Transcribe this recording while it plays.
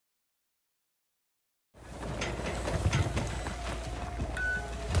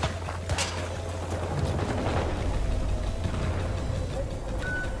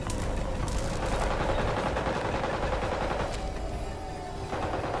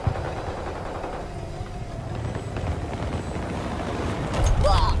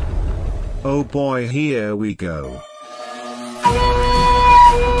Oh boy, here we go. I'm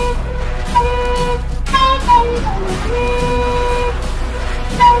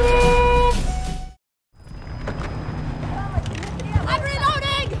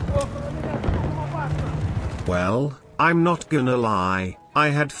reloading! Well, I'm not gonna lie, I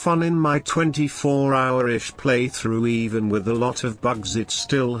had fun in my 24-hour-ish playthrough. Even with a lot of bugs it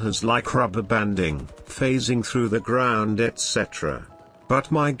still has like rubber banding, phasing through the ground etc. But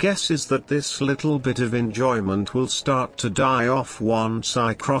my guess is that this little bit of enjoyment will start to die off once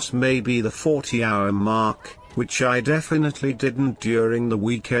I cross maybe the 40-hour mark, which I definitely didn't during the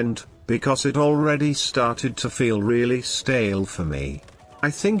weekend, because it already started to feel really stale for me.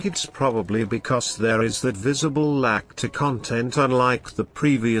 I think it's probably because there is that visible lack to content unlike the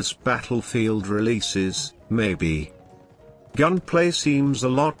previous Battlefield releases, maybe. Gunplay seems a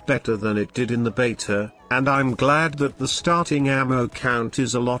lot better than it did in the beta, and I'm glad that the starting ammo count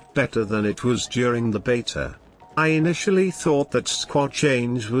is a lot better than it was during the beta. I initially thought that squad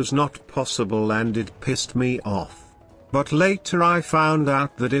change was not possible and it pissed me off. But later I found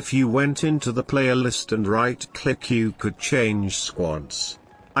out that if you went into the player list and right-click you could change squads.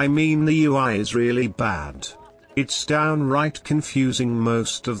 I mean, the UI is really bad. It's downright confusing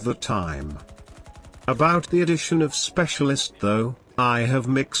most of the time. About the addition of Specialist though, I have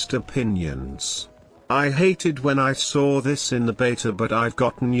mixed opinions. I hated when I saw this in the beta, but I've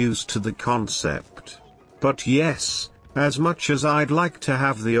gotten used to the concept. But yes, as much as I'd like to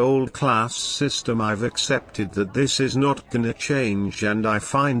have the old class system, I've accepted that this is not gonna change, and I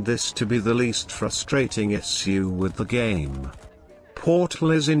find this to be the least frustrating issue with the game.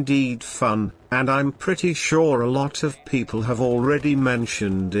 Portal is indeed fun, and I'm pretty sure a lot of people have already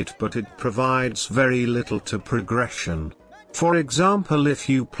mentioned it, but it provides very little to progression. For example, if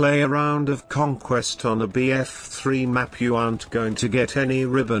you play a round of Conquest on a BF3 map, you aren't going to get any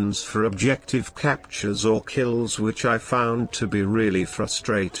ribbons for objective captures or kills, which I found to be really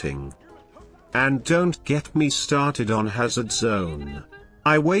frustrating. And don't get me started on Hazard Zone.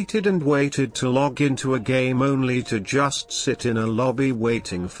 I waited and waited to log into a game only to just sit in a lobby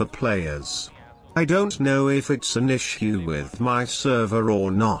waiting for players. I don't know if it's an issue with my server or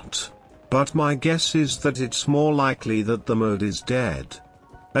not, but my guess is that it's more likely that the mode is dead.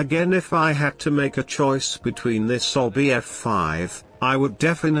 Again, if I had to make a choice between this or BF5, I would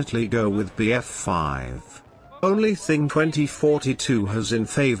definitely go with BF5. Only thing 2042 has in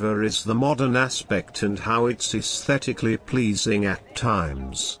favor is the modern aspect and how it's aesthetically pleasing at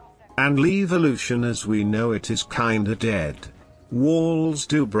times. And Levolution as we know it is kinda dead. Walls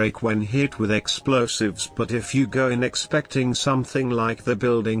do break when hit with explosives, but if you go in expecting something like the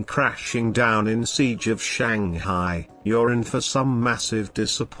building crashing down in Siege of Shanghai, you're in for some massive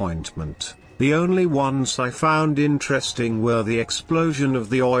disappointment. The only ones I found interesting were the explosion of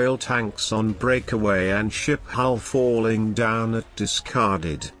the oil tanks on Breakaway and ship hull falling down at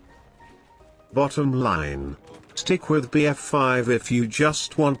Discarded. Bottom line: stick with BF5 if you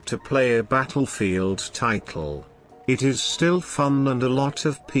just want to play a Battlefield title. It is still fun and a lot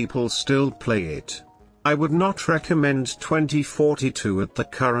of people still play it. I would not recommend 2042 at the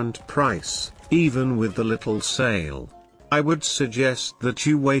current price, even with the little sale. I would suggest that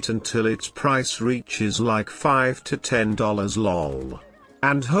you wait until its price reaches like $5 to $10 lol.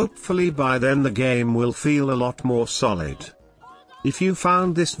 And hopefully by then the game will feel a lot more solid. If you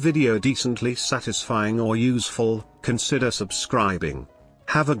found this video decently satisfying or useful, consider subscribing.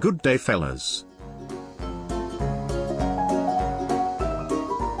 Have a good day, fellas.